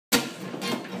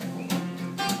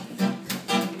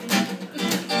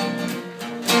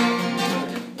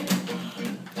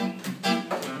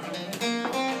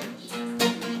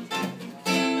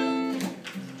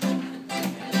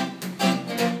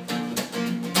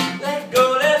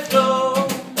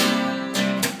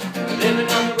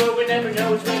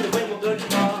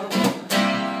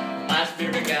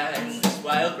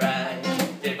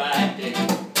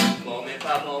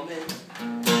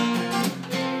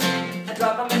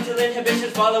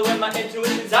inhibitions, following my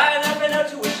intuitions. I am never no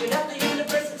tuition at the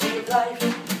University of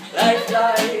Life. Life,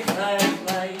 life, life,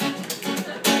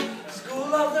 life.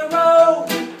 School of the road.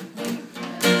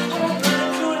 I'm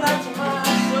learning to light to my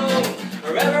soul.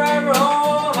 Wherever I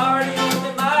roam, already home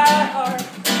in my heart.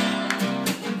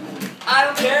 I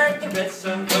don't care if the red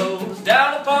sun goes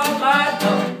down upon my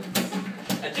bones.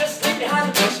 I just sleep behind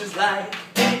the bushes like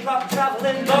any proper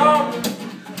traveling bone.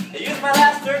 I use my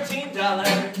last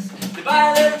 $13 to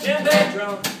buy a little djembe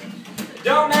drum. It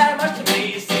don't matter much to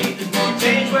me, you see. There's more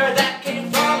change where that came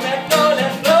from. Let go,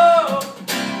 let flow.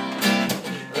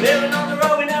 Living on the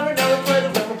road, we never know where the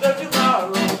wind will blow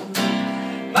tomorrow.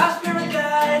 My spirit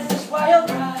guides this wild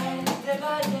ride, day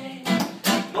by day,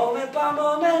 moment by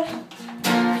moment.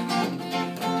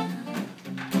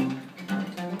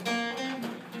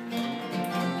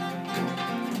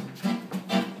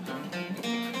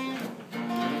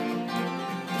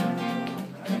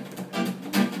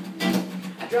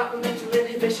 Drop my mental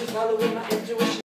inhibitions, following my intuition.